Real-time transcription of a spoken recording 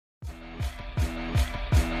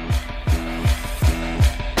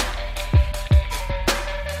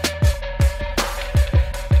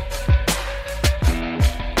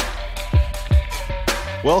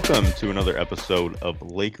Welcome to another episode of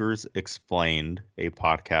Lakers Explained, a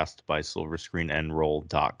podcast by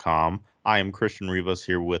SilverScreenandRoll.com. I am Christian Rivas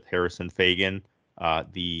here with Harrison Faigen,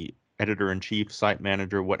 the editor-in-chief, site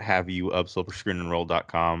manager, what have you, of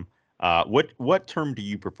SilverScreenandRoll.com. What term do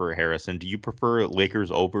you prefer, Harrison? Do you prefer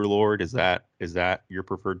Lakers Overlord? Is that your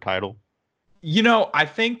preferred title? I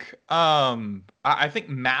think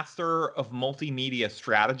master of multimedia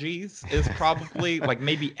strategies is probably like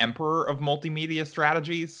maybe emperor of multimedia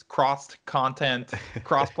strategies,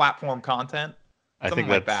 cross-platform content, I think something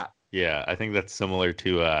like that's that. yeah, I think that's similar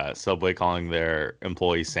to Subway calling their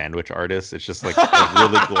employees sandwich artists. It's just like a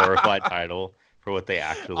really glorified title for what they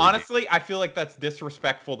actually do. Honestly, I feel like that's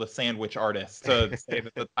disrespectful to sandwich artists to say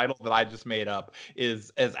that the title that I just made up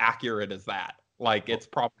is as accurate as that. Like Well, it's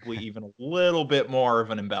probably even a little bit more of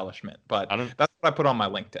an embellishment, but I don't that's what I put on my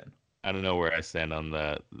LinkedIn. I don't know where I stand on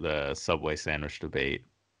the Subway sandwich debate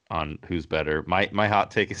on who's better. My hot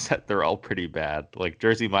take is that they're all pretty bad. Like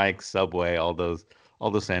Jersey Mike's, Subway, all those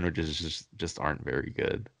sandwiches just aren't very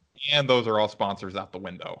good. And those are all sponsors out the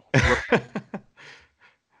window.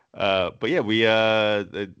 But yeah, we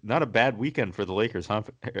not a bad weekend for the Lakers, huh,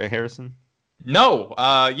 Harrison? No,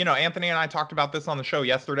 Anthony and I talked about this on the show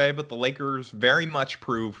yesterday, but the Lakers very much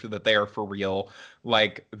proved that they are for real,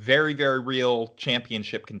 like very, very real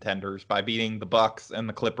championship contenders by beating the Bucks and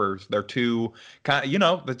the Clippers. They're two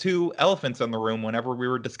the two elephants in the room whenever we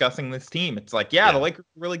were discussing this team. It's like, yeah, the Yeah. Lakers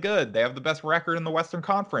are really good. They have the best record in the Western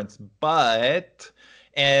Conference, but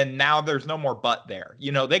and now there's no more but there.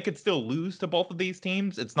 They could still lose to both of these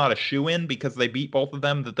teams. It's not a shoe-in because they beat both of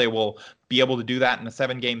them that they will be able to do that in a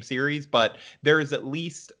 7-game series, but there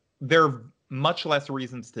are much less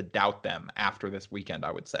reasons to doubt them after this weekend,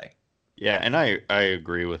 I would say. Yeah, and I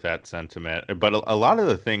agree with that sentiment. But a lot of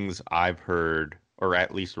the things I've heard, or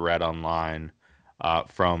at least read online,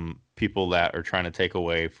 from people that are trying to take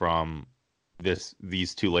away from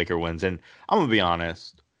these two Laker wins, and I'm gonna be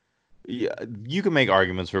honest, yeah, you can make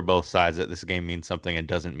arguments for both sides that this game means something and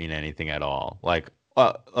doesn't mean anything at all. Like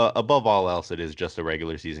above all else, it is just a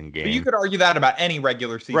regular season But you game. could argue that about any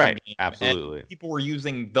regular season Right. game. And Absolutely. people were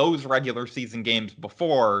using those regular season games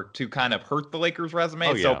before to kind of hurt the Lakers' Oh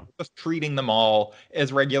resume. So yeah. just treating them all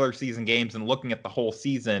as regular season games and looking at the whole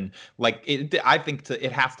season, like I think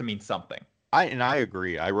it has to mean something. I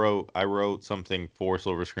agree. I wrote something for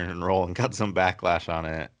Silver Screen and Roll and got some backlash on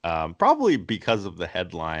it. Probably because of the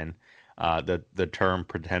headline, the term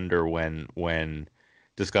pretender when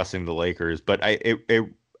discussing the Lakers. But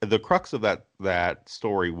the crux of that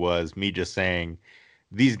story was me just saying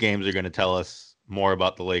these games are going to tell us more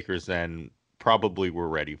about the Lakers than probably we're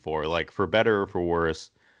ready for. Like for better or for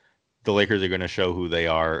worse, the Lakers are going to show who they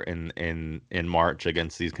are in March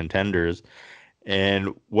against these contenders.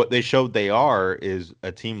 And what they showed they are is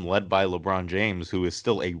a team led by LeBron James, who is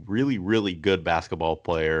still a really, really good basketball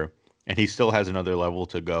player. And he still has another level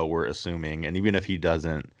to go, we're assuming. And even if he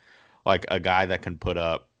doesn't, like a guy that can put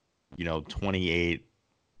up, 28,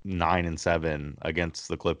 9 and 7 against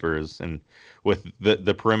the Clippers and with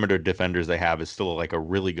the perimeter defenders they have is still like a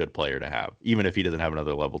really good player to have, even if he doesn't have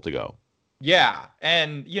another level to go. Yeah,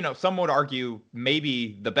 and some would argue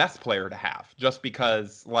maybe the best player to have, just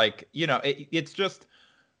because, like, it's just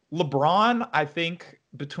LeBron. I think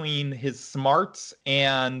between his smarts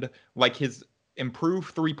and like his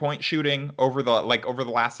improved 3-point shooting over the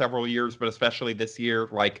last several years, but especially this year,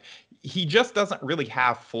 like he just doesn't really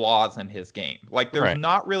have flaws in his game. Like there's Right.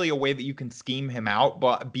 not really a way that you can scheme him out,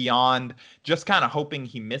 but beyond just kind of hoping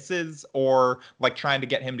he misses or like trying to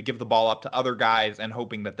get him to give the ball up to other guys and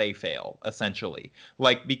hoping that they fail, essentially.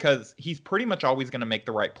 Like because he's pretty much always going to make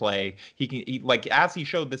the right play. Like as he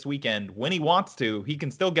showed this weekend, when he wants to, he can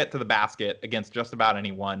still get to the basket against just about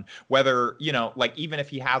anyone. Whether like even if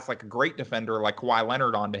he has like a great defender like Kawhi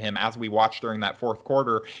Leonard onto him, as we watched during that fourth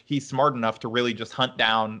quarter, he's smart enough to really just hunt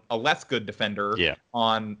down a less good defender Yeah.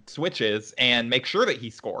 on switches and make sure that he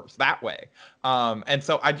scores that way. And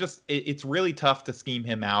so it's really tough to scheme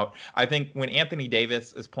him out. I think when Anthony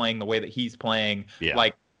Davis is playing the way that he's playing, Yeah.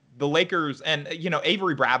 like the Lakers and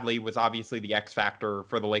Avery Bradley was obviously the X factor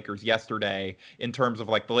for the Lakers yesterday in terms of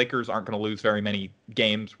like the Lakers aren't going to lose very many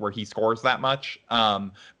games where he scores that much.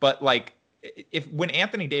 But like if when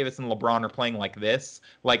Anthony Davis and LeBron are playing like this,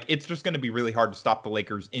 like it's just going to be really hard to stop the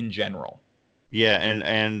Lakers in general. Yeah,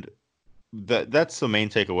 and that's the main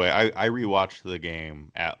takeaway. I rewatched the game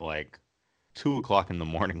at like 2 o'clock in the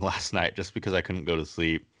morning last night just because I couldn't go to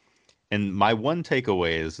sleep. And my one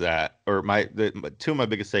takeaway is that, or two of my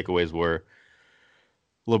biggest takeaways were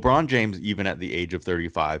LeBron James, even at the age of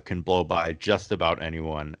 35, can blow by just about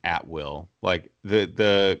anyone at will. Like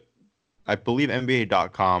the I believe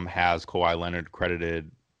NBA.com has Kawhi Leonard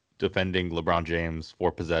credited defending LeBron James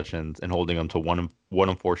 4 possessions and holding him to 1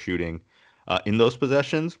 and 4 shooting in those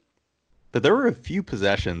possessions. But there were a few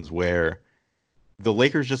possessions where the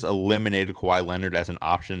Lakers just eliminated Kawhi Leonard as an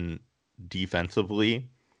option defensively.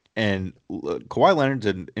 And Kawhi Leonard's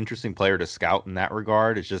an interesting player to scout in that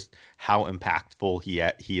regard. It's just how impactful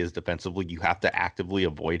he is defensively. You have to actively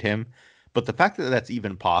avoid him. But the fact that that's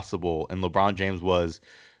even possible, and LeBron James was,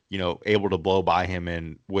 able to blow by him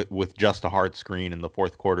and with just a hard screen in the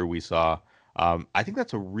fourth quarter we saw, I think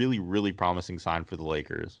that's a really, really promising sign for the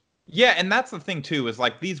Lakers. Yeah, and that's the thing too, is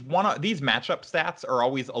like these matchup stats are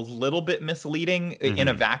always a little bit misleading in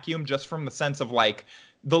a Hmm. vacuum, just from the sense of like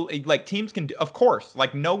teams can do, of course,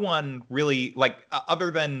 like no one really like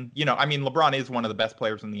other than, I mean, LeBron is one of the best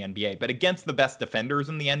players in the NBA, but against the best defenders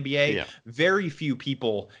in the NBA, Yeah. very few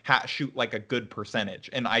people shoot like a good percentage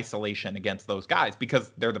in isolation against those guys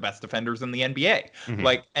because they're the best defenders in the NBA. Hmm.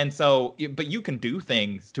 Like, and so, but you can do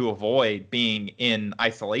things to avoid being in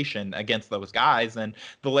isolation against those guys. And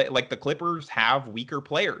the Clippers have weaker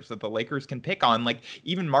players that the Lakers can pick on. Like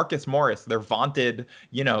even Marcus Morris, their vaunted,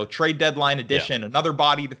 trade deadline Yeah. edition, another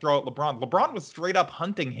body to throw at LeBron. LeBron was straight up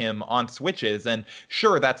hunting him on switches, and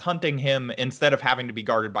sure, that's hunting him instead of having to be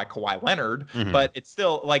guarded by Kawhi Leonard. Hmm. But it's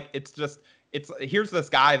still like it's here's this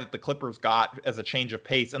guy that the Clippers got as a change of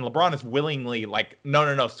pace, and LeBron is willingly like, no,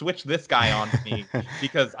 no, no, switch this guy on to me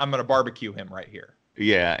because I'm gonna barbecue him right here.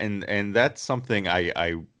 Yeah, and that's something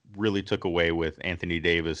I really took away with Anthony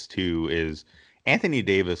Davis too, is Anthony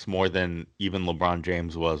Davis more than even LeBron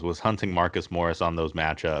James was hunting Marcus Morris on those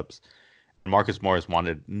matchups. Marcus Morris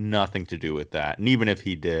wanted nothing to do with that. And even if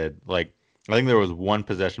he did, like I think there was one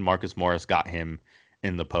possession Marcus Morris got him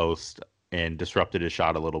in the post and disrupted his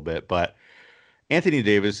shot a little bit, but Anthony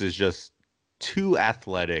Davis is just too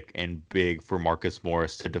athletic and big for Marcus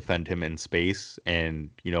Morris to defend him in space. And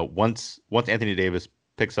once Anthony Davis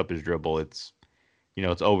picks up his dribble, it's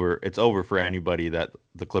over. It's over for anybody that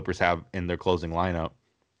the Clippers have in their closing lineup.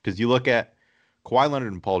 Because you look at Kawhi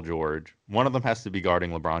Leonard and Paul George, one of them has to be guarding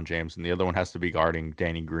LeBron James, and the other one has to be guarding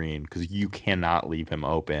Danny Green. Because you cannot leave him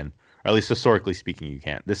open, or at least historically speaking, you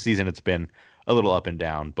can't. This season, it's been a little up and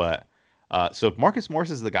down, but so if Marcus Morris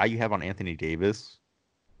is the guy you have on Anthony Davis,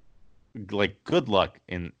 like good luck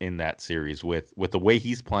in that series with the way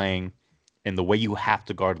he's playing and the way you have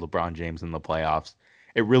to guard LeBron James in the playoffs.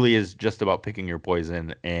 It really is just about picking your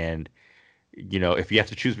poison. And if you have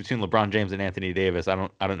to choose between LeBron James and Anthony Davis, I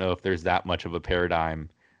don't know if there's that much of a paradigm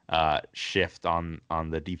shift on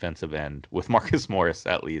the defensive end with Marcus Morris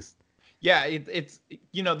at least. Yeah, it's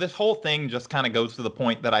this whole thing just kind of goes to the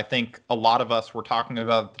point that I think a lot of us were talking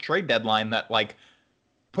about at the trade deadline, that like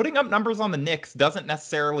putting up numbers on the Knicks doesn't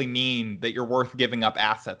necessarily mean that you're worth giving up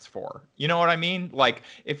assets for. You know what I mean? Like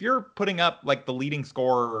if you're putting up like the leading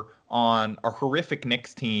scorer on a horrific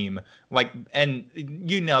Knicks team, like, and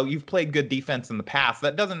you've played good defense in the past,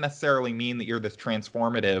 that doesn't necessarily mean that you're this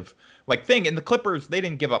transformative like thing. And the Clippers, they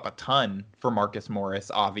didn't give up a ton for Marcus Morris,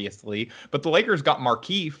 obviously, but the Lakers got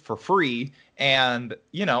Markieff for free, and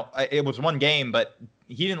it was one game, but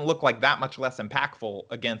he didn't look like that much less impactful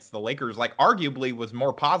against the Lakers. Like arguably was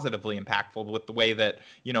more positively impactful with the way that,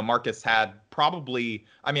 Marcus had probably,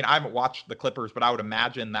 I mean, I haven't watched the Clippers, but I would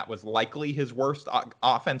imagine that was likely his worst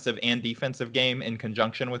offensive and defensive game in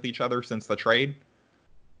conjunction with each other since the trade.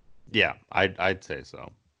 Yeah, I'd say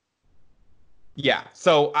so. Yeah.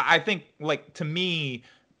 So I think, like, to me,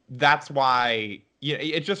 that's why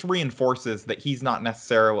it just reinforces that he's not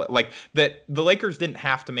necessarily like that. The Lakers didn't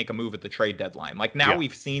have to make a move at the trade deadline. Like now Yeah.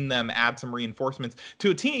 we've seen them add some reinforcements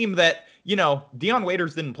to a team that, Dion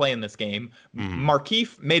Waiters didn't play in this game. Hmm.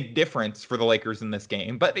 Markeith made a difference for the Lakers in this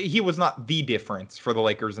game, but he was not the difference for the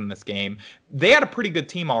Lakers in this game. They had a pretty good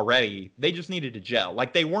team already. They just needed to gel.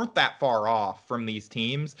 Like they weren't that far off from these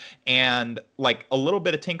teams, and like a little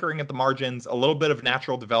bit of tinkering at the margins, a little bit of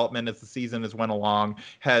natural development as the season has went along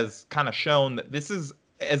has kind of shown that this is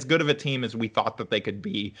as good of a team as we thought that they could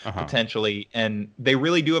be Uh-huh. potentially, and they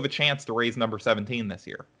really do have a chance to raise number 17 this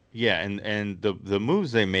year. Yeah, and the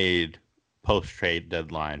moves they made post trade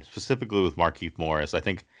deadline, specifically with Markieff Morris, I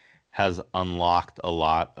think has unlocked a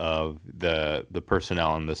lot of the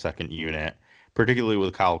personnel in the second unit, particularly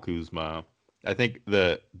with Kyle Kuzma. I think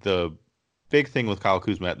the big thing with Kyle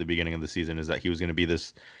Kuzma at the beginning of the season is that he was going to be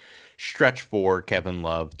this stretch for Kevin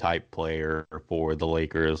Love type player for the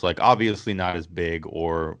Lakers. Like obviously not as big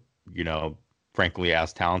or, frankly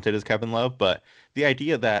as talented as Kevin Love, but the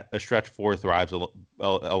idea that a stretch four thrives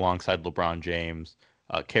alongside LeBron James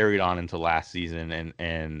carried on into last season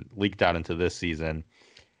and leaked out into this season.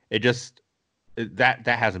 It just that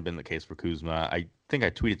hasn't been the case for Kuzma. think I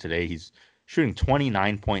tweeted today, he's shooting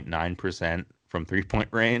 29.9% from 3-point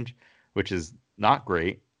range, which is not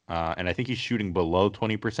great. And I think he's shooting below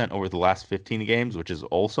 20% over the last 15 games, which is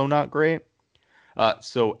also not great.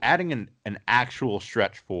 So adding an actual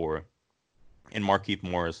stretch four in Markieff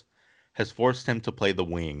Morris has forced him to play the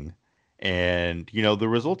wing. And, the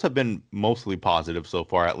results have been mostly positive so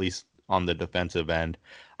far, at least on the defensive end.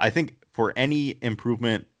 I think for any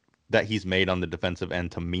improvement that he's made on the defensive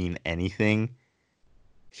end to mean anything,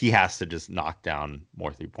 he has to just knock down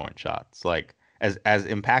more 3-point shots. Like as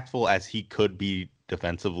impactful as he could be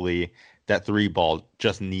defensively, that three ball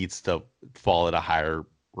just needs to fall at a higher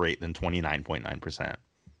rate than 29.9%.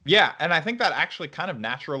 Yeah, and I think that actually kind of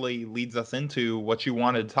naturally leads us into what you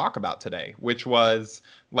wanted to talk about today, which was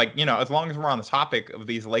like, as long as we're on the topic of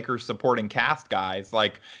these Lakers supporting cast guys,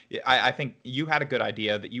 like I think you had a good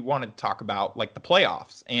idea that you wanted to talk about like the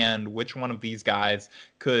playoffs and which one of these guys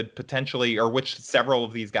could potentially, or which several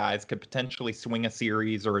of these guys could potentially swing a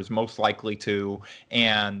series or is most likely to.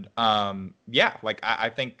 And yeah, like I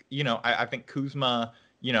think, I think Kuzma,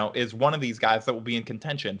 is one of these guys that will be in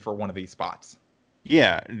contention for one of these spots.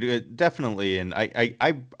 Yeah, definitely. And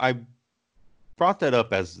I brought that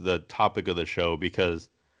up as the topic of the show because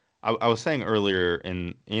I was saying earlier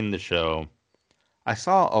in the show, I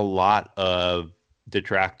saw a lot of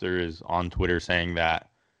detractors on Twitter saying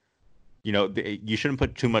that, you shouldn't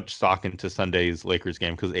put too much stock into Sunday's Lakers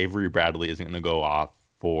game because Avery Bradley isn't going to go off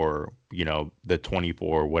for, the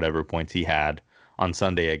 24 whatever points he had on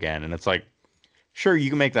Sunday again. And it's like, sure,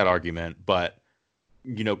 you can make that argument, but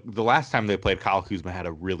the last time they played, Kyle Kuzma had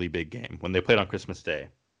a really big game. When they played on Christmas Day,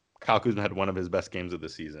 Kyle Kuzma had one of his best games of the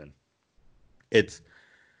season. It's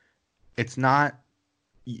not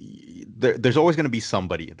there's always going to be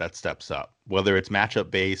somebody that steps up, whether it's matchup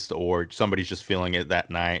based or somebody's just feeling it that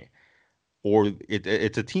night, or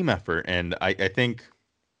it's a team effort. And I think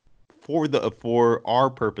for our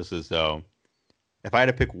purposes though, if I had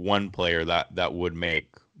to pick one player that would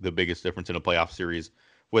make the biggest difference in a playoff series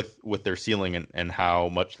with their ceiling and how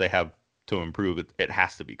much they have to improve, it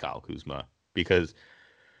has to be Kyle Kuzma because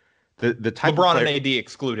the type of LeBron player, and AD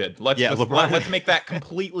excluded. Let's make that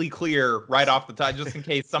completely clear right off the top, just in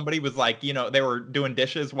case somebody was like, they were doing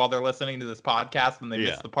dishes while they're listening to this podcast and they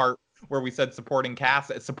missed the part where we said supporting cast.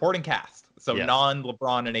 It's supporting cast, so yes. non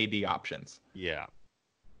LeBron and AD options. Yeah,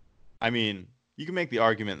 I mean, you can make the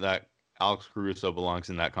argument that Alex Caruso belongs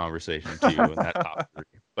in that conversation too, in that top three.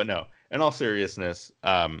 But no, in all seriousness,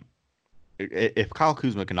 if Kyle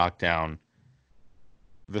Kuzma can knock down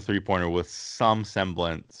the 3-pointer with some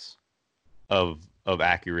semblance of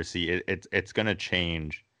accuracy, it's going to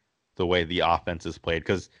change the way the offense is played.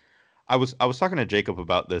 Because I was talking to Jacob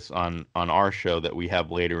about this on our show that we have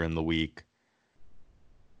later in the week.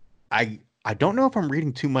 I don't know if I'm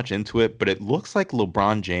reading too much into it, but it looks like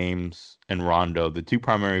LeBron James and Rondo, the two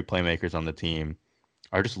primary playmakers on the team,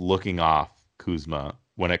 are just looking off Kuzma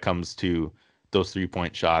when it comes to those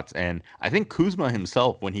 3-point shots. And I think Kuzma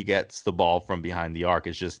himself, when he gets the ball from behind the arc,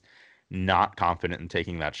 is just not confident in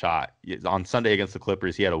taking that shot. On Sunday against the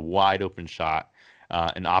Clippers, he had a wide open shot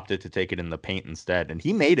and opted to take it in the paint instead. And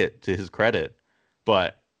he made it, to his credit,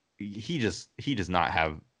 but he does not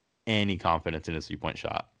have any confidence in his 3-point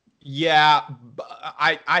shot. Yeah,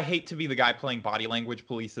 I hate to be the guy playing body language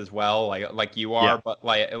police as well, like you are, Yeah. but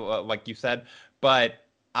like you said, but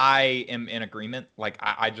I am in agreement. Like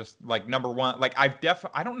I just like number one, like I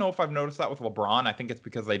don't know if I've noticed that with LeBron. I think it's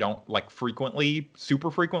because they don't like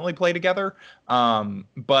super frequently play together.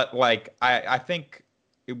 But like I think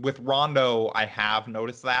with Rondo, I have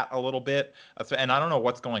noticed that a little bit, and I don't know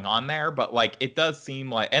what's going on there, but like it does seem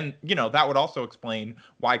like, and that would also explain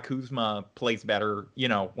why Kuzma plays better,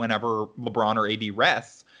 whenever LeBron or AD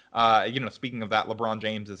rests. Speaking of that, LeBron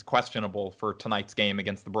James is questionable for tonight's game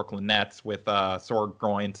against the Brooklyn Nets with sore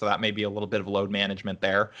groin, so that may be a little bit of load management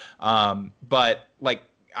there. But like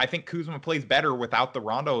I think Kuzma plays better without the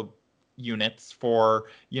Rondo units for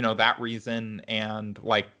that reason, and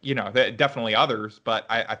like definitely others, but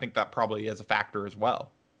I think that probably is a factor as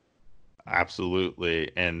well.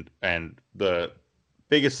 Absolutely. And the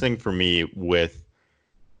biggest thing for me with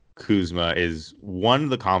Kuzma is one,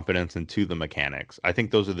 the confidence, and two, the mechanics. I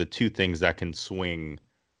think those are the two things that can swing,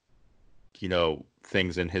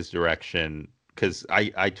 things in his direction. Because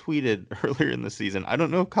I tweeted earlier in the season, I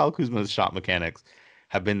don't know if Kyle Kuzma's shot mechanics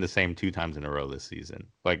have been the same 2 times in a row this season.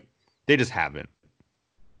 Like, they just haven't.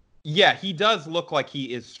 Yeah, he does look like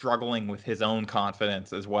he is struggling with his own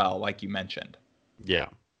confidence as well, like you mentioned. Yeah.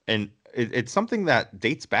 And it's something that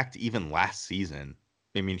dates back to even last season.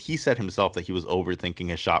 I mean, he said himself that he was overthinking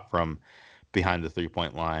his shot from behind the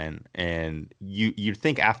 3-point line. And you'd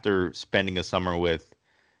think after spending a summer with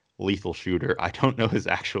Lethal Shooter, I don't know his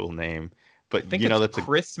actual name, I but think it's that's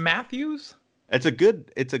Chris Matthews. it's a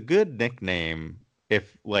good nickname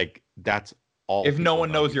if like that's all If no people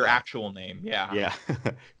one know knows you your by. actual name, yeah. Yeah.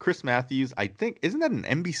 Chris Matthews, I think, isn't that an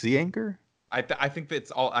NBC anchor? I think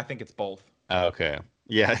that's all. I think it's both. Okay.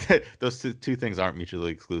 Yeah, those two things aren't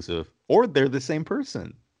mutually exclusive, or they're the same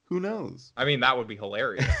person. Who knows? I mean, that would be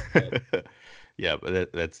hilarious. But Yeah,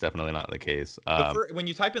 but that's definitely not the case. when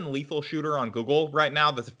you type in lethal shooter on Google right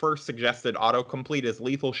now, the first suggested autocomplete is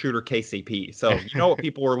lethal shooter KCP. So you know what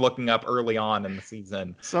people were looking up early on in the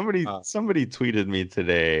season. Uh, somebody tweeted me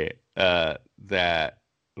today that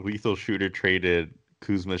Lethal Shooter traded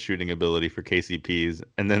Kuzma's shooting ability for KCP's,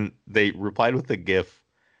 and then they replied with a GIF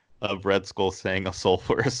of Red Skull saying "a soul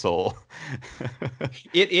for a soul."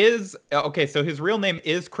 it is okay. So his real name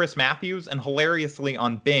is Chris Matthews, and hilariously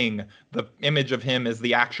on Bing, the image of him is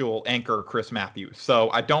the actual anchor Chris Matthews. So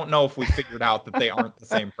I don't know if we figured out that they aren't the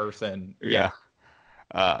same person yet.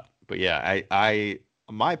 Yeah. But yeah, I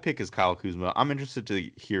my pick is Kyle Kuzma. I'm interested to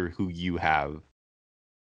hear who you have.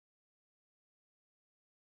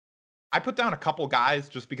 I put down a couple guys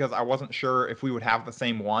just because I wasn't sure if we would have the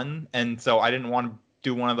same one. And so I didn't want to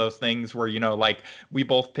do one of those things where, like we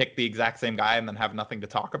both pick the exact same guy and then have nothing to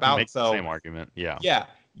talk about. Make the So same argument. Yeah. yeah,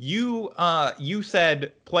 you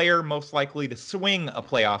said player most likely to swing a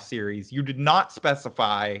playoff series. You did not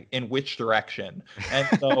specify in which direction. And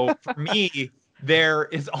so for me, there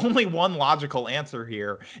is only one logical answer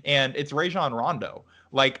here, and it's Rajon Rondo.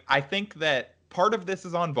 Like, I think that part of this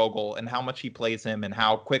is on Vogel and how much he plays him and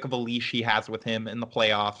how quick of a leash he has with him in the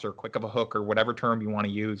playoffs, or quick of a hook, or whatever term you want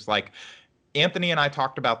to use. Like, Anthony and I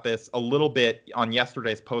talked about this a little bit on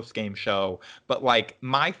yesterday's post game show, but like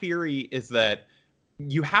my theory is that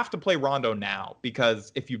you have to play Rondo now,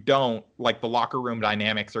 because if you don't, like the locker room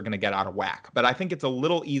dynamics are going to get out of whack. But I think it's a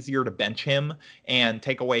little easier to bench him and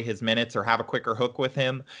take away his minutes or have a quicker hook with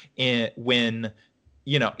him when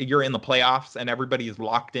you're in the playoffs and everybody is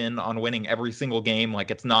locked in on winning every single game. Like,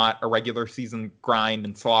 it's not a regular season grind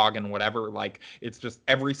and slog and whatever. Like, it's just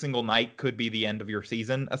every single night could be the end of your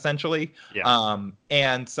season essentially. Yeah.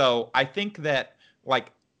 And so I think that,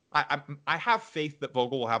 like, I have faith that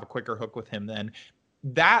Vogel will have a quicker hook with him then.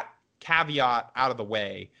 That caveat out of the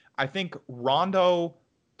way, I think Rondo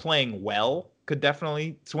playing well could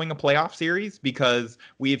definitely swing a playoff series, because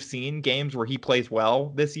we have seen games where he plays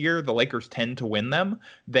well this year. The Lakers tend to win them.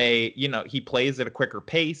 He plays at a quicker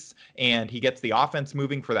pace and he gets the offense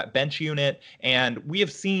moving for that bench unit. And we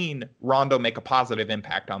have seen Rondo make a positive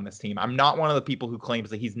impact on this team. I'm not one of the people who claims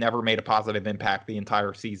that he's never made a positive impact the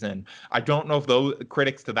entire season. I don't know if those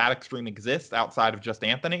critics to that extreme exist outside of just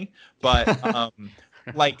Anthony, but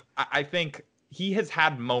like, I think he has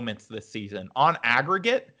had moments this season. On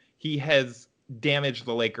aggregate, he has damaged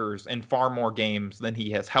the Lakers in far more games than he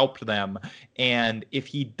has helped them. And if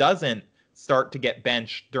he doesn't start to get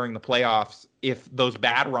benched during the playoffs, if those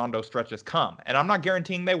bad Rondo stretches come, and I'm not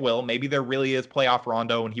guaranteeing they will, maybe there really is playoff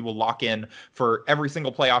Rondo and he will lock in for every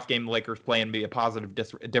single playoff game the Lakers play and be a positive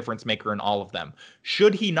difference maker in all of them.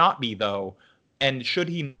 Should he not be, though, and should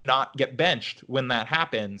he not get benched when that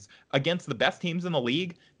happens against the best teams in the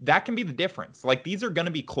league, that can be the difference. Like, these are going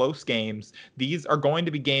to be close games. These are going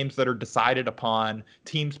to be games that are decided upon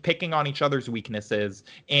teams picking on each other's weaknesses.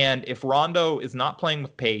 And if Rondo is not playing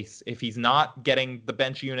with pace, if he's not getting the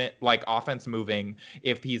bench unit, like, offense moving,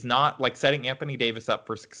 if he's not, like, setting Anthony Davis up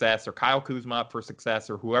for success or Kyle Kuzma up for success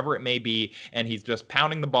or whoever it may be, and he's just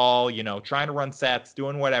pounding the ball, trying to run sets,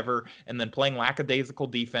 doing whatever, and then playing lackadaisical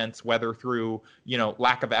defense, whether through,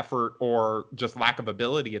 lack of effort or just lack of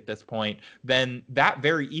ability at this point, then that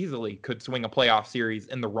very easily could swing a playoff series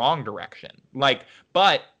in the wrong direction. Like,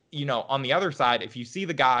 but on the other side, if you see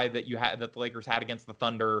the guy that the Lakers had against the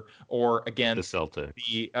Thunder, or against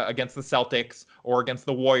against the Celtics, or against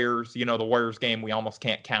the Warriors, the Warriors game we almost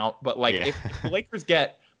can't count, but like, if the Lakers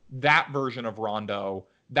get that version of Rondo,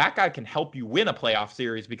 that guy can help you win a playoff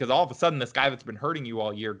series, because all of a sudden this guy that's been hurting you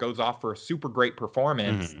all year goes off for a super great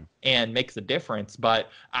performance and makes a difference. But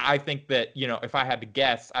I think that, if I had to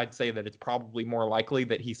guess, I'd say that it's probably more likely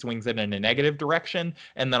that he swings it in a negative direction.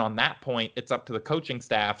 And then on that point, it's up to the coaching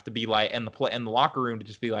staff to be like, and the locker room to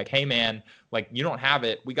just be like, hey man, like, you don't have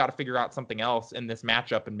it. We got to figure out something else in this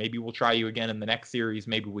matchup, and maybe we'll try you again in the next series.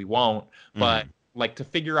 Maybe we won't. But like, to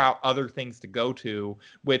figure out other things to go to,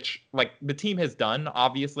 which, like, the team has done,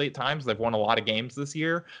 obviously, at times. They've won a lot of games this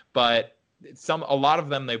year, but a lot of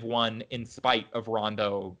them they've won in spite of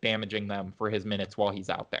Rondo damaging them for his minutes while he's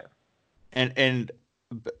out there. And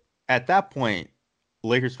at that point,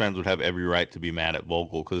 Lakers fans would have every right to be mad at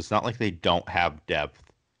Vogel because it's not like they don't have depth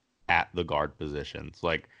at the guard positions.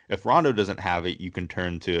 Like if Rondo doesn't have it, you can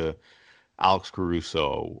turn to Alex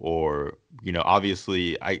Caruso or,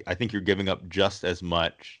 obviously I think you're giving up just as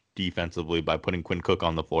much defensively by putting Quinn Cook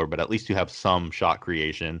on the floor, but at least you have some shot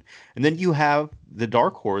creation. And then you have the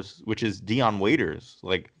dark horse, which is Dion Waiters.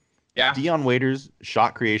 Like Yeah. Dion Waiters'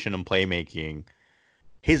 shot creation and playmaking,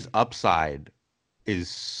 his upside is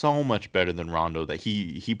so much better than Rondo that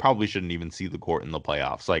he probably shouldn't even see the court in the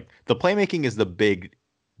playoffs. Like the playmaking is the big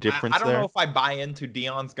I difference don't know there. if I buy into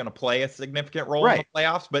Dion's going to play a significant role in the Right.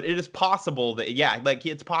 playoffs, but it is possible that, yeah, like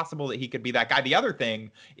it's possible that he could be that guy. The other thing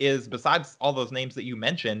is, besides all those names that you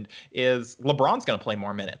mentioned, is LeBron's going to play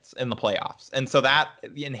more minutes in the playoffs. And so that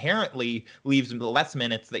inherently leaves less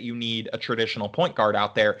minutes that you need a traditional point guard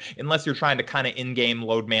out there, unless you're trying to kind of in game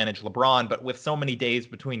load manage LeBron. But with so many days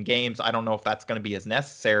between games, I don't know if that's going to be as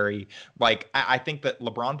necessary. Like, I think that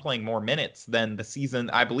LeBron playing more minutes than the season,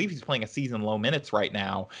 I believe he's playing a season low minutes right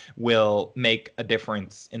now, will make a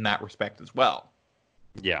difference in that respect as well.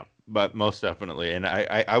 Yeah, but most definitely. And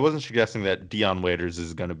I wasn't suggesting that Dion Waiters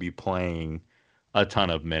is going to be playing a ton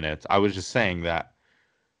of minutes. I was just saying that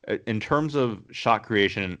in terms of shot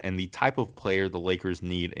creation and the type of player the Lakers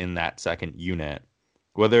need in that second unit,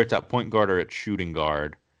 whether it's at point guard or at shooting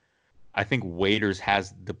guard, I think Waiters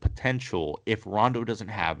has the potential, if Rondo doesn't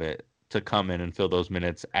have it, to come in and fill those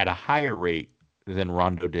minutes at a higher rate than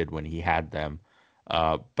Rondo did when he had them.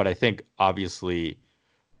 But I think obviously,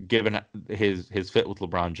 given his fit with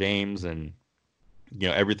LeBron James and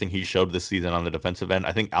everything he showed this season on the defensive end,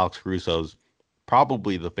 I think Alex Caruso's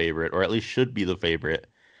probably the favorite, or at least should be the favorite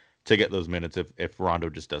to get those minutes if Rondo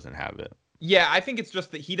just doesn't have it. Yeah, I think it's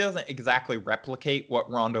just that he doesn't exactly replicate what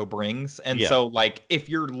Rondo brings. And Yeah. so, like, if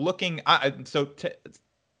you're looking,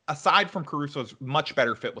 aside from Caruso's much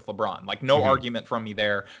better fit with LeBron, like, no Hmm. argument from me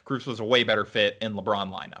there. Caruso's a way better fit in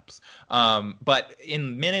LeBron lineups. But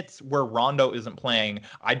in minutes where Rondo isn't playing,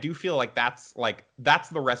 I do feel like that's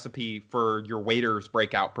the recipe for your Waiters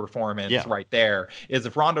breakout performance Yeah. right there. Is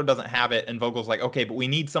if Rondo doesn't have it and Vogel's like, okay, but we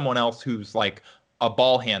need someone else who's like a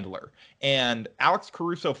ball handler. And Alex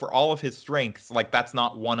Caruso, for all of his strengths, like that's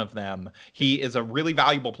not one of them. He is a really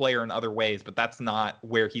valuable player in other ways, but that's not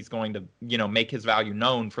where he's going to, make his value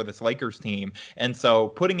known for this Lakers team. And so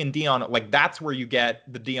putting in Dion, like that's where you get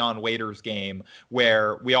the Dion Waiters game,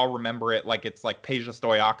 where we all remember it like it's like Peja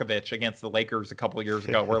Stojakovic against the Lakers a couple of years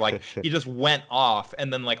ago, where like he just went off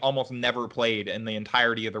and then like almost never played in the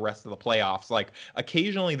entirety of the rest of the playoffs. Like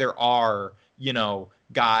occasionally there are,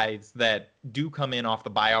 guys that do come in off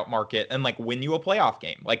the buyout market and like win you a playoff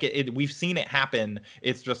game. Like we've seen it happen.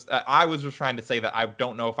 It's just I was just trying to say that I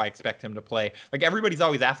don't know if I expect him to play. Like everybody's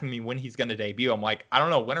always asking me when he's going to debut. I'm like, I don't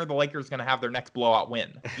know. When are the Lakers going to have their next blowout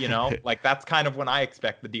win? Like that's kind of when I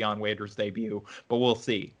expect the Dion Waiters debut, but we'll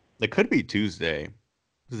see. It could be Tuesday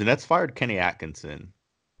because the Nets fired Kenny Atkinson,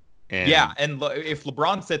 Yeah, and and if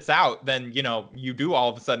LeBron sits out, then you do all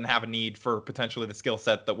of a sudden have a need for potentially the skill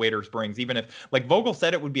set that Waiters brings. Even if, like Vogel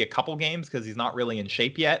said, it would be a couple games because he's not really in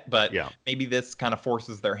shape yet. But yeah. maybe this kind of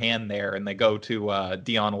forces their hand there, and they go to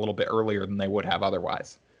Dion a little bit earlier than they would have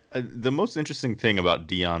otherwise. The most interesting thing about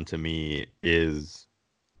Dion to me is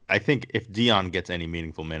I think if Dion gets any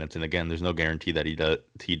meaningful minutes, and again, there's no guarantee that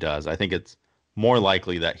he does. I think it's more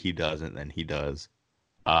likely that he doesn't than he does.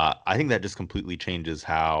 I think that just completely changes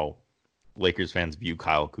how Lakers fans view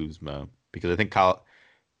Kyle Kuzma because I think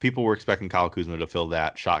people were expecting Kyle Kuzma to fill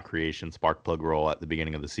that shot creation spark plug role at the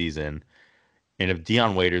beginning of the season. And if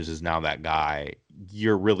Dion Waiters is now that guy,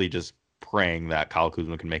 you're really just praying that Kyle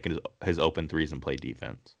Kuzma can make his open threes and play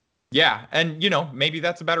defense. Yeah, and maybe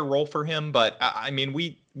that's a better role for him, but I mean,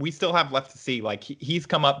 we still have left to see. Like he's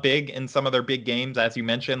come up big in some of their big games, as you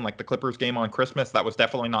mentioned, like the Clippers game on Christmas. That was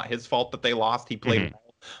definitely not his fault that they lost. He played Hmm.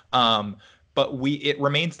 well. But it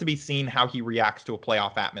remains to be seen how he reacts to a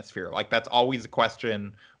playoff atmosphere. Like that's always a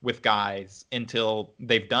question with guys until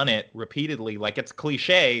they've done it repeatedly. Like it's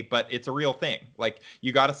cliche, but it's a real thing. Like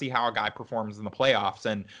you got to see how a guy performs in the playoffs,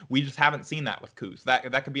 and we just haven't seen that with Kuz.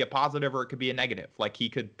 That could be a positive or it could be a negative. Like he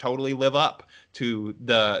could totally live up to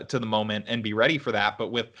the moment and be ready for that.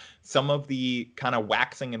 But with some of the kind of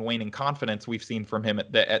waxing and waning confidence we've seen from him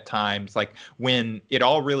at times, like when it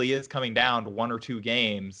all really is coming down to one or two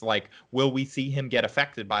games, like will we see him get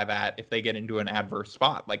affected by that if they get into an adverse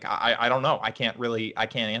spot? Like I don't know. I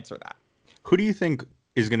can't answer that. Who do you think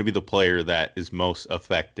is going to be the player that is most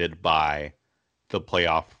affected by the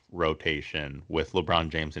playoff rotation with LeBron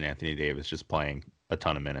James and Anthony Davis just playing a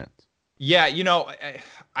ton of minutes? Yeah,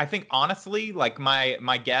 I think honestly, like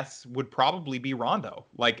my guess would probably be Rondo.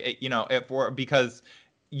 Like, if we're because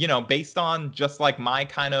based on just like my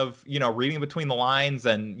kind of, reading between the lines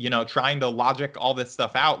and, trying to logic all this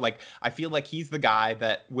stuff out, like I feel like he's the guy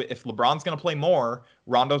that if LeBron's going to play more,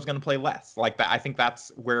 Rondo's going to play less. Like that, I think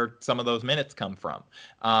that's where some of those minutes come from.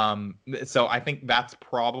 So I think that's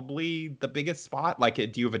probably the biggest spot. Like,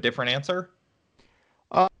 do you have a different answer?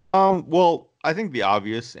 Well, I think the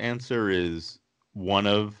obvious answer is one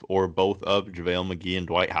of or both of JaVale McGee and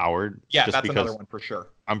Dwight Howard, Yeah, just that's another because one for sure.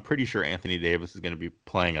 I'm pretty sure Anthony Davis is going to be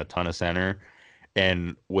playing a ton of center.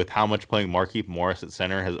 And with how much playing Markieff Morris at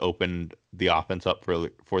center has opened the offense up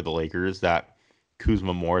for the Lakers, that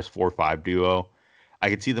Kuzma Morris 4-5 duo, I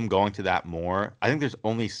could see them going to that more. I think there's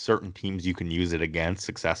only certain teams you can use it against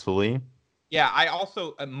successfully. Yeah, I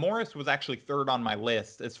also Morris was actually third on my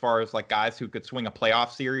list as far as like guys who could swing a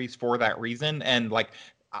playoff series for that reason. And like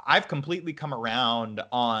I've completely come around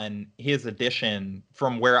on his addition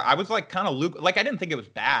from where I was like kind of like I didn't think it was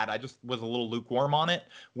bad. I just was a little lukewarm on it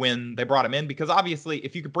when they brought him in because obviously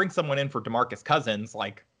if you could bring someone in for DeMarcus Cousins,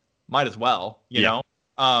 like might as well, you Yeah.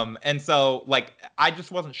 know. And so like I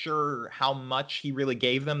just wasn't sure how much he really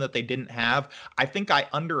gave them that they didn't have. I think I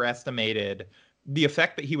underestimated the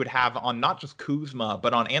effect that he would have on not just Kuzma,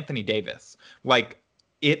 but on Anthony Davis. Like,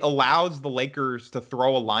 it allows the Lakers to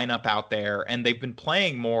throw a lineup out there, and they've been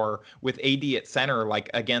playing more with AD at center, like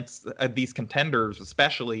against these contenders,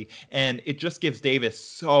 especially. And it just gives Davis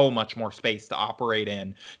so much more space to operate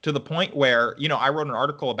in to the point where, I wrote an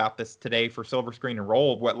article about this today for Silver Screen and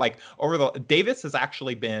Roll. What like over the Davis has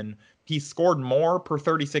actually been he's scored more per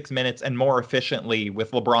 36 minutes and more efficiently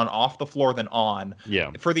with LeBron off the floor than on Yeah.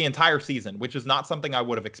 for the entire season, which is not something I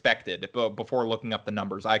would have expected before looking up the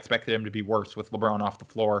numbers. I expected him to be worse with LeBron off the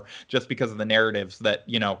floor just because of the narratives that,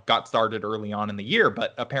 got started early on in the year,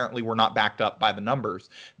 but apparently were not backed up by the numbers.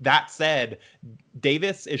 That said,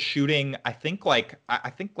 Davis is shooting, I think like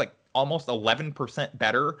almost 11%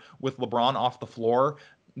 better with LeBron off the floor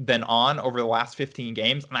than on over the last 15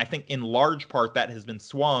 games. And I think in large part that has been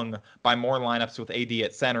swung by more lineups with AD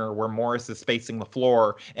at center where Morris is spacing the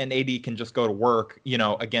floor and AD can just go to work,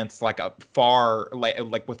 against like a far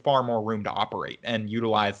like with far more room to operate and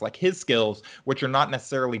utilize like his skills, which are not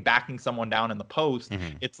necessarily backing someone down in the post.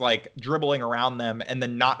 Hmm. It's like dribbling around them and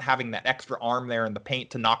then not having that extra arm there in the paint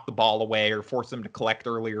to knock the ball away or force him to collect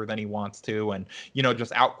earlier than he wants to and,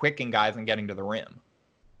 just out quicking guys and getting to the rim.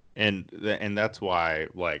 And that's why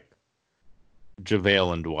like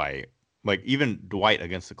JaVale and Dwight, like even Dwight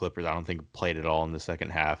against the Clippers, I don't think played at all in the second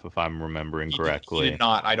half, if I'm remembering He did correctly.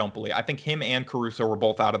 not, I don't believe. I think him and Caruso were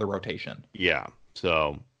both out of the rotation. Yeah.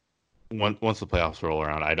 So once the playoffs roll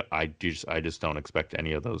around, I just don't expect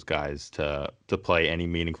any of those guys to play any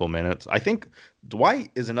meaningful minutes. I think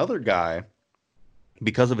Dwight is another guy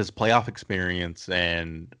because of his playoff experience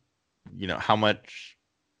and how much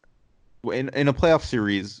in a playoff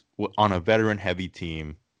series on a veteran heavy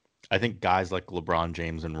team. I think guys like LeBron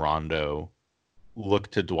James and Rondo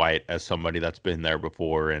look to Dwight as somebody that's been there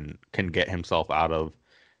before and can get himself out of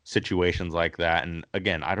situations like that. And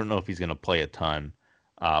again, I don't know if he's going to play a ton,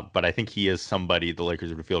 but I think he is somebody the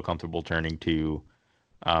Lakers would feel comfortable turning to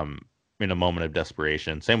um, in a moment of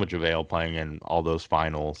desperation. Same with JaVale playing in all those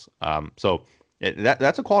finals.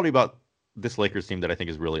 That's a quality about this Lakers team that I think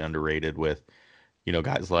is really underrated with,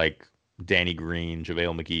 guys like Danny Green,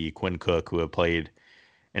 JaVale McGee, Quinn Cook, who have played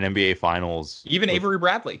in NBA finals Even with Avery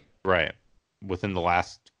Bradley. right within the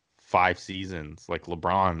last 5 seasons. Like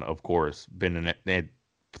LeBron, of course, been in it. They had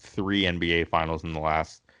 3 NBA finals in the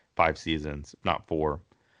last 5 seasons, not four.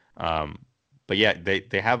 Um, but yeah,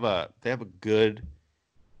 they have a good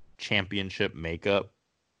championship makeup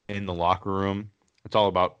in the locker room. It's all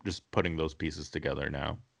about just putting those pieces together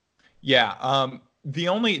now. Yeah.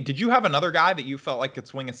 Did you have another guy that you felt like could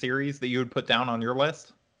swing a series that you would put down on your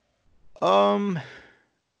list? Um,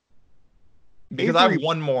 Because I have Avery,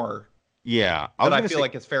 one more yeah, I that was I gonna feel say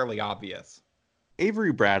like is fairly obvious.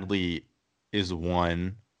 Avery Bradley is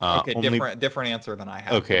one. Okay, Only different answer than I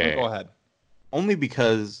have, but go okay, ahead. only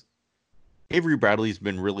because Avery Bradley's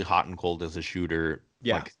been really hot and cold as a shooter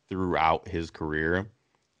Yeah. like throughout his career,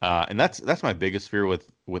 and that's my biggest fear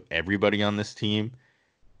with everybody on this team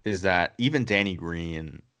is that even Danny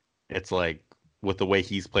Green, it's like with the way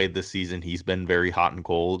he's played this season, he's been very hot and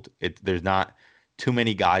cold. There's not too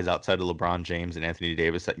many guys outside of LeBron James and Anthony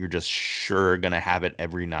Davis that you're just sure gonna have it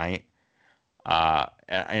every night.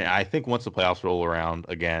 And I think once the playoffs roll around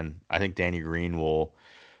again, I think Danny Green will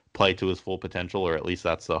play to his full potential, or at least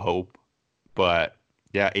that's the hope. But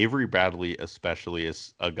yeah, Avery Bradley especially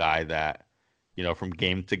is a guy that, from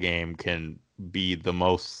game to game can be the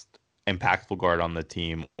most impactful guard on the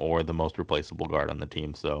team or the most replaceable guard on the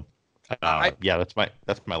team. So I Yeah, that's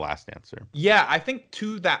my last answer. Yeah, I think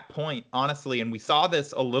to that point, honestly, and we saw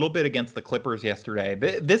this a little bit against the Clippers yesterday.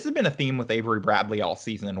 This has been a theme with Avery Bradley all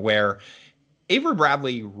season, where Avery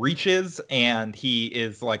Bradley reaches and he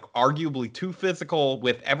is like arguably too physical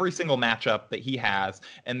with every single matchup that he has.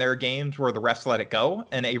 And there are games where the refs let it go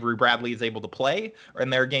and Avery Bradley is able to play,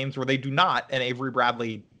 and there are games where they do not, and Avery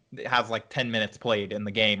Bradley has like 10 minutes played in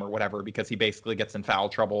the game or whatever because he basically gets in foul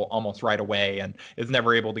trouble almost right away and is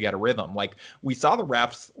never able to get a rhythm. Like we saw the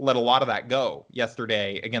refs let a lot of that go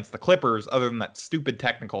yesterday against the Clippers, other than that stupid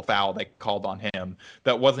technical foul they called on him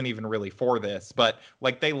that wasn't even really for this. But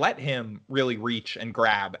like they let him really reach and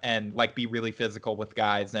grab and like be really physical with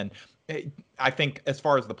guys. And I think as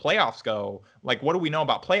far as the playoffs go, like what do we know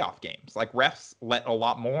about playoff games? Like refs let a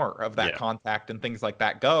lot more of that Yeah. contact and things like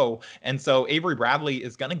that go. And so Avery Bradley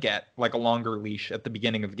is going to get like a longer leash at the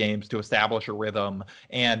beginning of games to establish a rhythm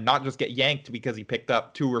and not just get yanked because he picked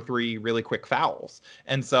up 2 or 3 really quick fouls.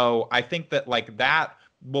 And so I think that like that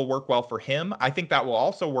will work well for him. I think that will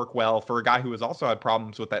also work well for a guy who has also had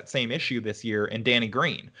problems with that same issue this year in Danny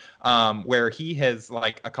Green, where he has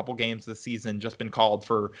like a couple games this season just been called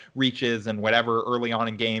for reaches and whatever early on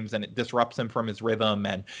in games, and it disrupts him from his rhythm.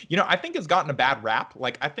 And, I think has gotten a bad rap.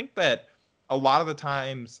 Like, I think that a lot of the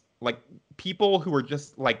times, like, people who are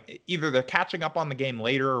just like either they're catching up on the game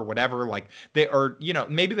later or whatever, like they are,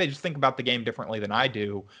 maybe they just think about the game differently than I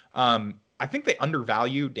do. I think they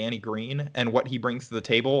undervalue Danny Green and what he brings to the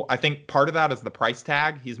table. I think part of that is the price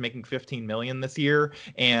tag. He's making 15 million this year,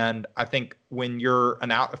 and I think when you're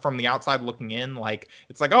from the outside looking in, like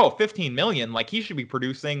it's like, oh, 15 million, like he should be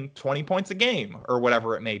producing 20 points a game or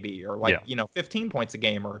whatever it may be, or like Yeah. 15 points a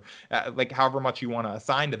game, or like however much you want to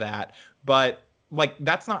assign to that. But like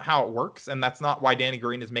that's not how it works, and that's not why Danny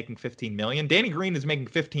Green is making 15 million. Danny Green is making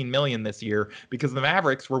 15 million this year because the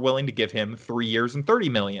Mavericks were willing to give him 3 years and 30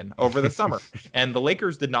 million over the summer. And the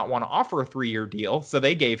Lakers did not want to offer a 3-year deal, so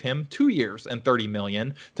they gave him 2 years and 30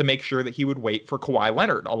 million to make sure that he would wait for Kawhi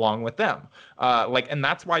Leonard along with them. And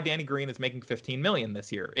that's why Danny Green is making 15 million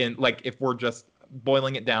this year. And like if we're just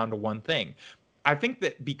boiling it down to one thing. I think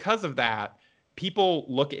that because of that, people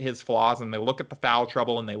look at his flaws and they look at the foul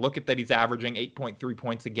trouble and they look at that he's averaging 8.3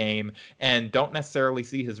 points a game and don't necessarily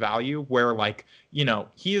see his value, where like,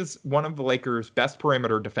 he is one of the Lakers' best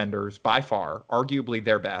perimeter defenders by far, arguably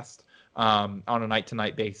their best, on a night to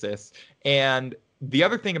night basis. And the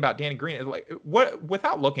other thing about Danny Green is like,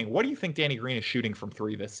 without looking, what do you think Danny Green is shooting from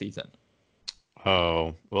three this season?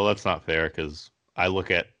 Oh, well, that's not fair because I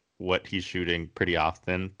look at what he's shooting pretty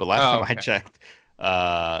often. But last Oh, time I okay. checked,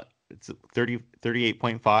 it's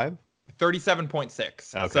 38.5.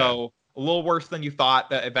 37.6. Okay. So a little worse than you thought.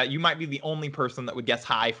 That you might be the only person that would guess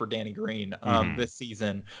high for Danny Green Hmm. this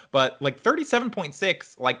season. But like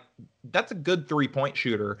 37.6, like that's a good 3-point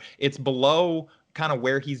shooter. It's below kind of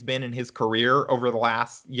where he's been in his career over the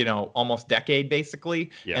last, almost decade,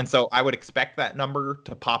 basically. Yeah. And so I would expect that number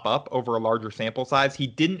to pop up over a larger sample size. He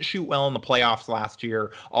didn't shoot well in the playoffs last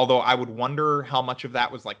year, although I would wonder how much of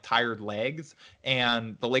that was like tired legs.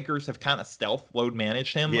 And the Lakers have kind of stealth load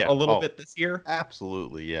managed him Yeah. a little Oh, bit this year.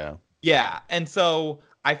 absolutely. Yeah. Yeah, and so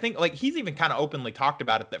I think like he's even kind of openly talked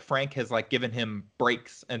about it, that Frank has like given him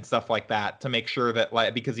breaks and stuff like that to make sure that,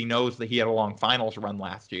 like, because he knows that he had a long finals run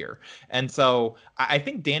last year. And so I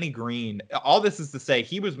think Danny Green, all this is to say,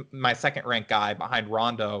 he was my second ranked guy behind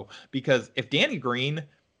Rondo, because if Danny Green,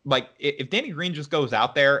 if Danny Green just goes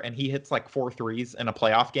out there and he hits like 4 threes in a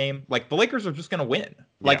playoff game, like the Lakers are just gonna win.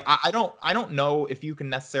 Like Yeah. I don't know if you can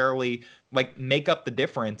necessarily like make up the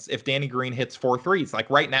difference if Danny Green hits 4 threes. Like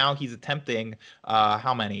right now he's attempting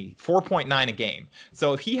how many? 4.9 a game.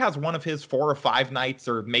 So if he has one of his 4 or 5 nights,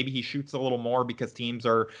 or maybe he shoots a little more because teams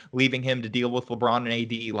are leaving him to deal with LeBron and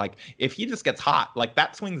AD, like if he just gets hot, like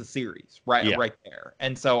that swings a series Yeah. right there.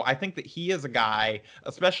 And so I think that he is a guy,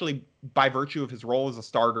 especially by virtue of his role as a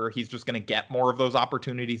starter, he's just going to get more of those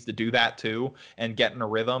opportunities to do that too and get in a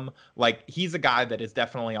rhythm. Like he's a guy that is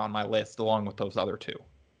definitely on my list along with those other two.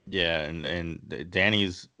 Yeah. And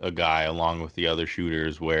Danny's a guy along with the other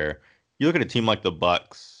shooters where you look at a team like the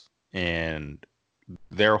Bucks and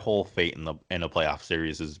their whole fate in a playoff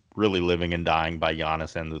series is really living and dying by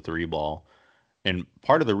Giannis and the three ball. And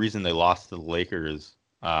part of the reason they lost to the Lakers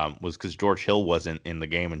was because George Hill wasn't in the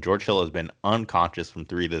game, and George Hill has been unconscious from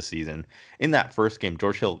three this season. In that first game,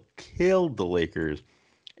 George Hill killed the Lakers,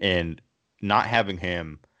 and not having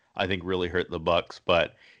him, I think, really hurt the Bucks.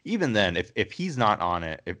 But even then, if he's not on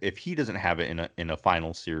it, if he doesn't have it in a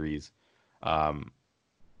final series, um,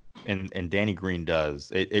 and Danny Green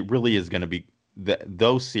does, it really is going to be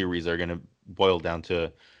those series are going to boil down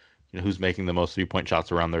to who's making the most 3-point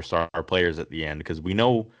shots around their star players at the end, because we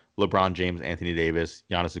know LeBron James, Anthony Davis,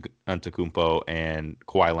 Giannis Antetokounmpo, and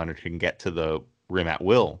Kawhi Leonard can get to the rim at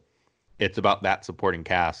will. It's about that supporting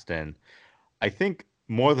cast, and I think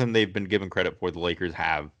more than they've been given credit for, the Lakers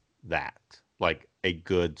have that, like a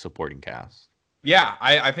good supporting cast. Yeah,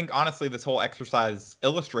 I think honestly this whole exercise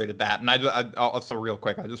illustrated that. And also real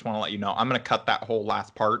quick, I just want to let you know I'm going to cut that whole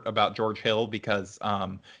last part about George Hill because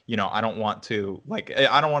I don't want to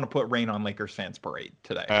put rain on Lakers fans parade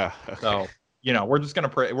today. Okay. So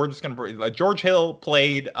George Hill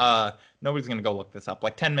played. Nobody's going to go look this up.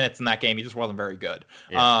 Like 10 minutes in that game, he just wasn't very good.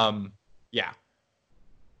 Yeah. Yeah.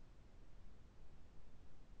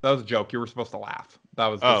 That was a joke. You were supposed to laugh. That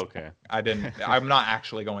was. Okay. I didn't. I'm not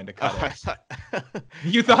actually going to cut it.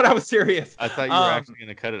 You thought I was serious. I thought you were actually going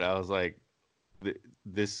to cut it. I was like,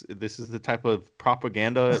 this is the type of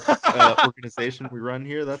propaganda organization we run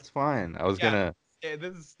here. That's fine. I was gonna. Yeah,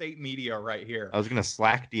 this is state media right here. I was gonna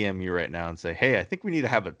Slack DM you right now and say, hey, I think we need to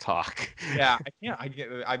have a talk. Yeah,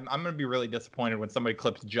 I'm gonna be really disappointed when somebody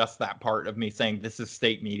clips just that part of me saying this is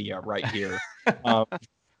state media right here.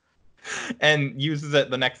 And uses it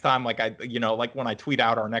the next time, like when I tweet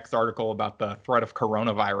out our next article about the threat of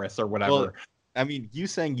coronavirus or whatever. Well, I mean, you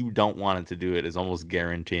saying you don't want it to do it is almost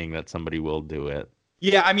guaranteeing that somebody will do it.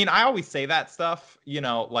 Yeah, I mean, I always say that stuff,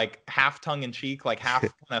 like half tongue in cheek, like half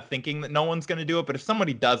kind of thinking that no one's gonna do it. But if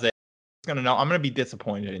somebody does it, it's gonna know. I'm gonna be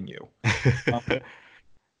disappointed in you.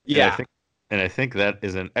 Yeah. And I think that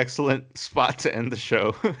is an excellent spot to end the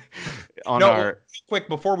show. Quick,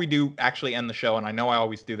 before we do actually end the show, and I know I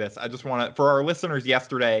always do this, I just want to, for our listeners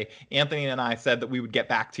yesterday, Anthony and I said that we would get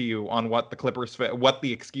back to you on what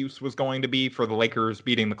the excuse was going to be for the Lakers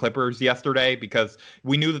beating the Clippers yesterday, because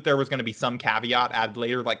we knew that there was going to be some caveat added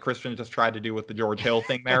later, like Christian just tried to do with the George Hill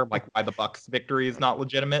thing there, like why the Bucks victory is not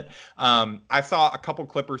legitimate. I saw a couple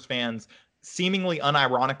Clippers fans seemingly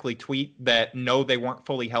unironically tweet that no, they weren't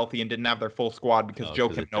fully healthy and didn't have their full squad because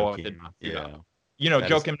Joakim Noah did not do that.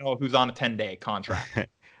 Joakim Noah, who's on a 10-day contract.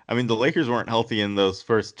 I mean, the Lakers weren't healthy in those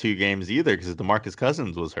first two games either because DeMarcus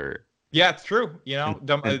Cousins was hurt. Yeah, it's true.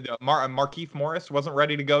 Markieff Morris wasn't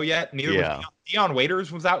ready to go yet. Neither was Dion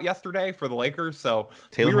Waiters was out yesterday for the Lakers, so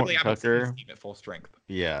Taylor we really haven't seen this team at full strength.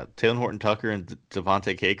 Yeah, Taylor Horton-Tucker and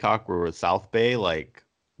Devontae Kaycock were with South Bay. Like,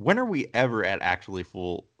 when are we ever at actually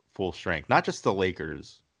full strength? Not just the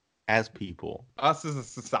Lakers, as people. Us as a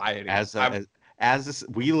society.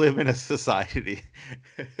 We live in a society.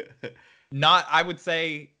 I would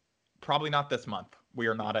say probably not this month. We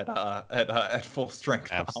are not at full strength.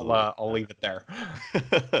 Absolutely. I'll leave it there.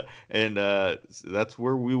 And that's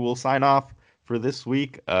where we will sign off for this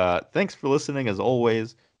week. Thanks for listening as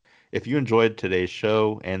always. If you enjoyed today's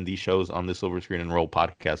show and the shows on the Silver Screen and Roll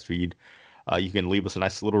podcast feed, you can leave us a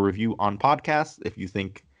nice little review on podcasts if you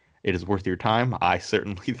think it is worth your time. I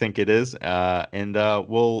certainly think it is. And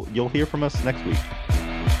you'll hear from us next week.